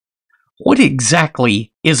What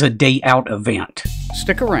exactly is a day out event?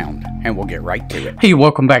 Stick around and we'll get right to it. Hey,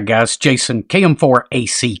 welcome back, guys. Jason,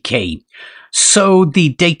 KM4ACK. So, the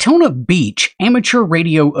Daytona Beach Amateur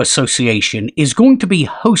Radio Association is going to be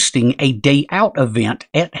hosting a day out event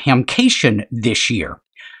at Hamcation this year.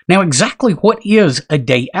 Now, exactly what is a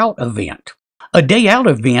day out event? A day out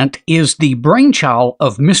event is the brainchild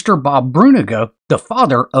of Mr. Bob Bruniga, the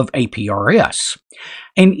father of APRS.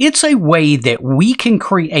 And it's a way that we can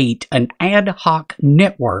create an ad hoc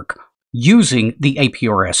network using the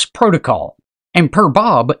APRS protocol. And per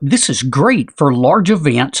Bob, this is great for large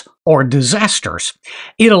events or disasters.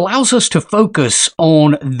 It allows us to focus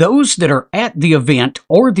on those that are at the event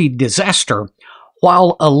or the disaster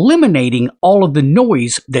while eliminating all of the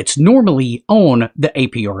noise that's normally on the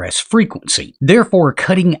APRS frequency, therefore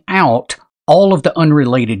cutting out all of the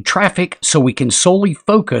unrelated traffic so we can solely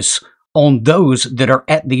focus on those that are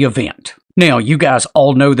at the event. Now, you guys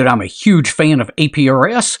all know that I'm a huge fan of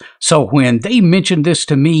APRS, so when they mentioned this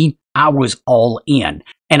to me, I was all in.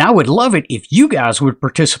 And I would love it if you guys would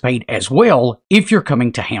participate as well if you're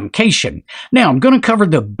coming to Hamcation. Now, I'm going to cover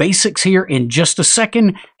the basics here in just a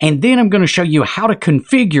second, and then I'm going to show you how to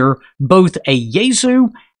configure both a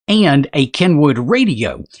Yaesu and a Kenwood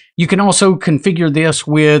radio. You can also configure this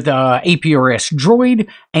with APRS Droid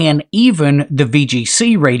and even the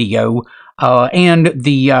VGC radio and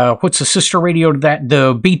the, what's the sister radio to that?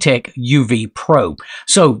 The BTEC UV Pro.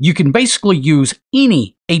 So you can basically use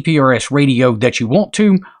any APRS radio that you want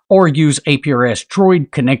to, or use APRS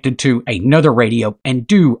Droid connected to another radio and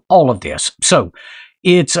do all of this. So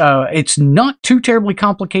it's not too terribly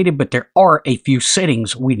complicated, but there are a few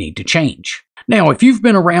settings we need to change. Now, if you've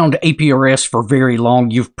been around APRS for very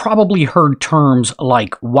long, you've probably heard terms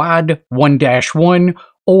like WIDE 1-1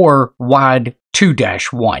 or WIDE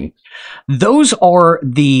 2-1. Those are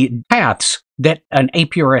the paths that an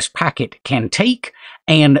APRS packet can take,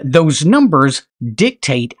 and those numbers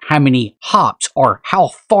dictate how many hops or how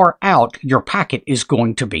far out your packet is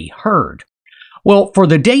going to be heard. Well, for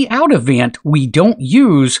the day out event, we don't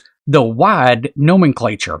use the WIDE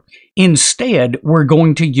nomenclature. Instead, we're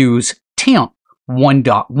going to use temp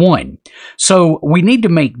 1.1. So we need to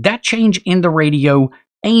make that change in the radio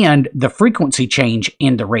and the frequency change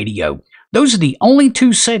in the radio. Those are the only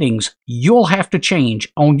two settings you'll have to change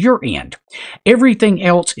on your end. Everything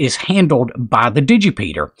else is handled by the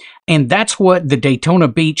Digipeater, and that's what the Daytona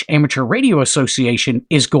Beach Amateur Radio Association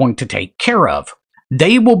is going to take care of.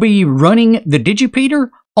 They will be running the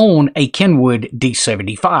Digipeater on a Kenwood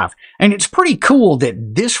D75, and it's pretty cool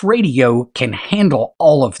that this radio can handle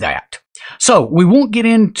all of that. So we won't get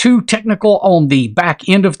in too technical on the back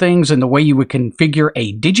end of things and the way you would configure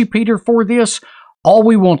a Digipeater for this. All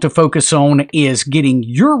we want to focus on is getting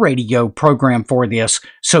your radio programmed for this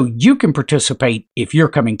so you can participate if you're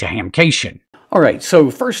coming to Hamcation. Alright,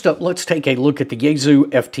 so first up, let's take a look at the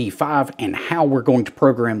Yaesu FT5 and how we're going to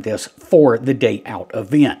program this for the day out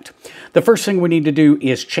event. The first thing we need to do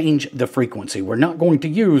is change the frequency. We're not going to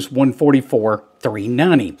use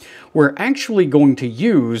 144.390. We're actually going to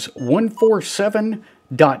use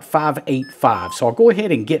 147.585. So I'll go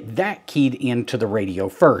ahead and get that keyed into the radio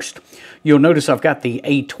first. You'll notice I've got the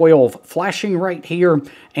A12 flashing right here,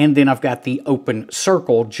 and then I've got the open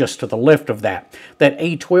circle just to the left of that. That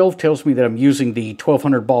A12 tells me that I'm using the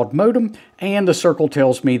 1200 baud modem, and the circle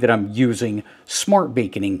tells me that I'm using smart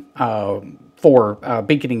beaconing for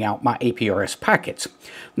beaconing out my APRS packets.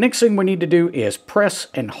 Next thing we need to do is press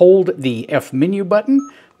and hold the F menu button.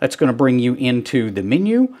 That's going to bring you into the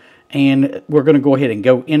menu. And we're going to go ahead and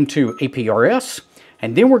go into APRS,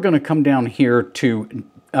 and then we're going to come down here to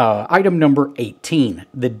item number 18,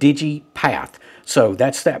 the Digi path. So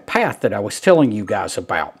that's that path that I was telling you guys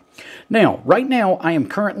about. Now, right now, I am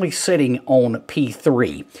currently setting on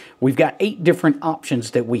P3. We've got 8 different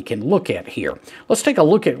options that we can look at here. Let's take a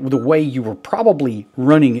look at the way you were probably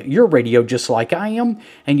running your radio just like I am,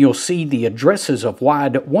 and you'll see the addresses of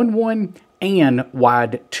WIDE 1.1 and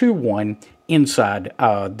WIDE 2.1 inside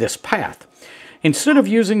this path. Instead of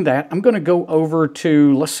using that, I'm going to go over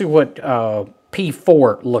to, let's see what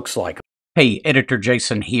P4 looks like. Hey, Editor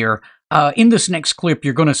Jason here. In this next clip,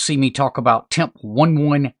 you're going to see me talk about temp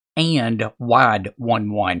 1.1 and WIDE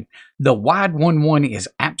 1.1. The WIDE 1.1 is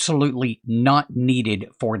absolutely not needed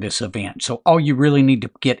for this event, so all you really need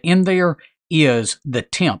to get in there is the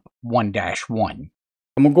temp 1-1.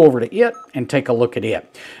 And we'll go over to it and take a look at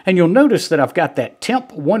it. And you'll notice that I've got that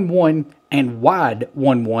temp 1.1 and WIDE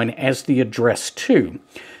 1.1 as the address too.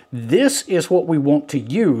 This is what we want to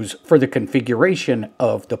use for the configuration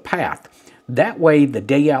of the path. That way the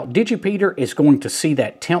day out Digipeater is going to see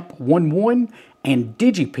that temp 1.1 and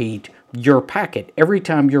Digipeat your packet every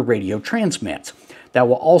time your radio transmits. That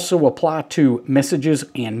will also apply to messages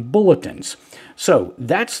and bulletins. So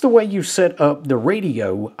that's the way you set up the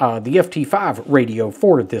radio, the FT5 radio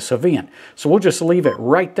for this event. So we'll just leave it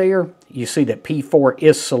right there. You see that P4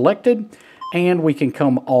 is selected, and we can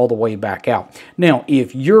come all the way back out. Now,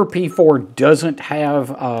 if your P4 doesn't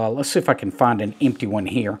have, let's see if I can find an empty one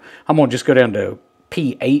here. I'm going to just go down to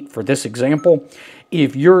P8 for this example.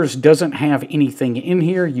 If yours doesn't have anything in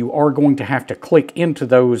here, you are going to have to click into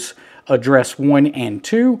those address 1 and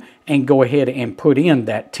 2 and go ahead and put in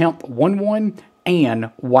that temp 11 and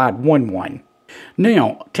wide 11.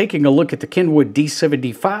 Now, taking a look at the Kenwood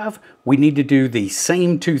D75, we need to do the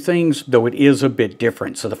same two things, though it is a bit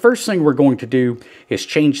different. So the first thing we're going to do is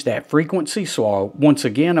change that frequency. So once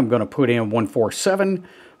again, I'm going to put in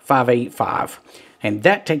 147,585. And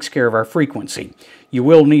that takes care of our frequency. You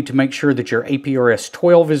will need to make sure that your APRS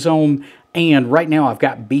 12 is on, and right now I've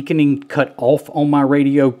got beaconing cut off on my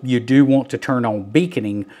radio. You do want to turn on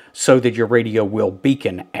beaconing so that your radio will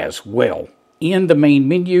beacon as well. In the main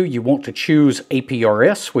menu, you want to choose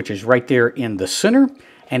APRS, which is right there in the center,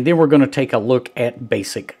 and then we're going to take a look at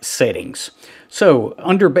basic settings. So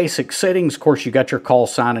under basic settings, of course, you got your call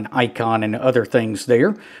sign and icon and other things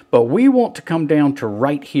there, but we want to come down to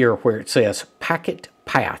right here where it says packet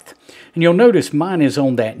path. And you'll notice mine is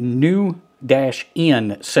on that new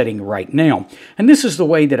 -N setting right now. And this is the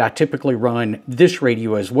way that I typically run this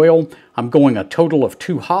radio as well. I'm going a total of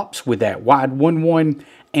 2 hops with that wide 11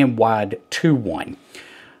 and wide 21.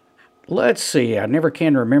 Let's see, I never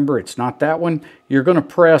can remember, it's not that one. You're going to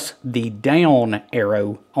press the down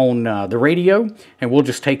arrow on the radio, and we'll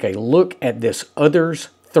just take a look at this others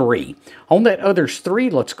 3. On that others 3,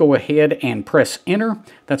 let's go ahead and press enter.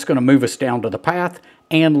 That's going to move us down to the path,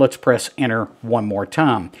 and let's press enter one more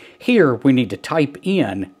time. Here we need to type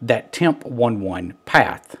in that temp 11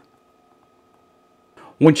 path.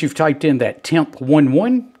 Once you've typed in that temp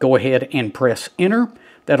 11, go ahead and press enter.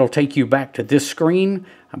 That'll take you back to this screen.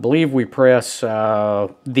 I believe we press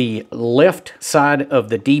the left side of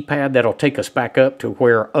the D-pad. That'll take us back up to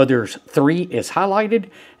where others 3 is highlighted.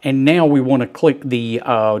 And now we want to click the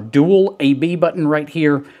dual AB button right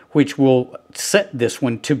here, which will set this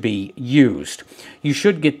one to be used. You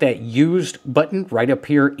should get that used button right up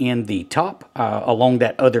here in the top along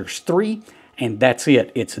that others 3. And that's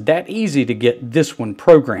it. It's that easy to get this one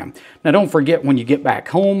programmed. Now don't forget when you get back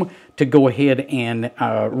home to go ahead and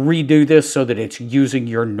redo this so that it's using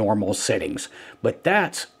your normal settings. But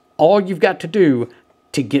that's all you've got to do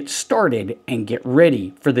to get started and get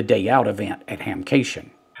ready for the Day Out event at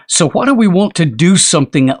Hamcation. So why do we want to do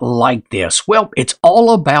something like this? Well, it's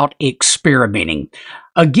all about experimenting.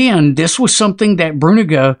 Again, this was something that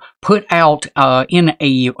Bruniger put out in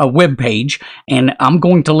a web page, and I'm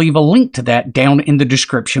going to leave a link to that down in the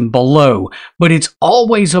description below. But it's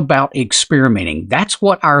always about experimenting. That's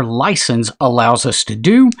what our license allows us to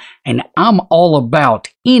do, and I'm all about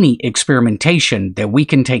any experimentation that we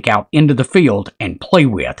can take out into the field and play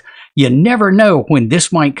with. You never know when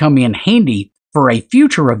this might come in handy for a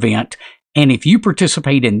future event, and if you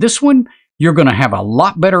participate in this one, you're going to have a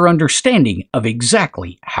lot better understanding of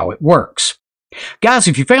exactly how it works. Guys,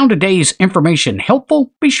 if you found today's information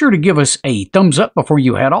helpful, be sure to give us a thumbs up before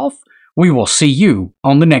you head off. We will see you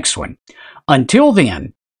on the next one. Until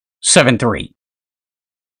then, 7-3.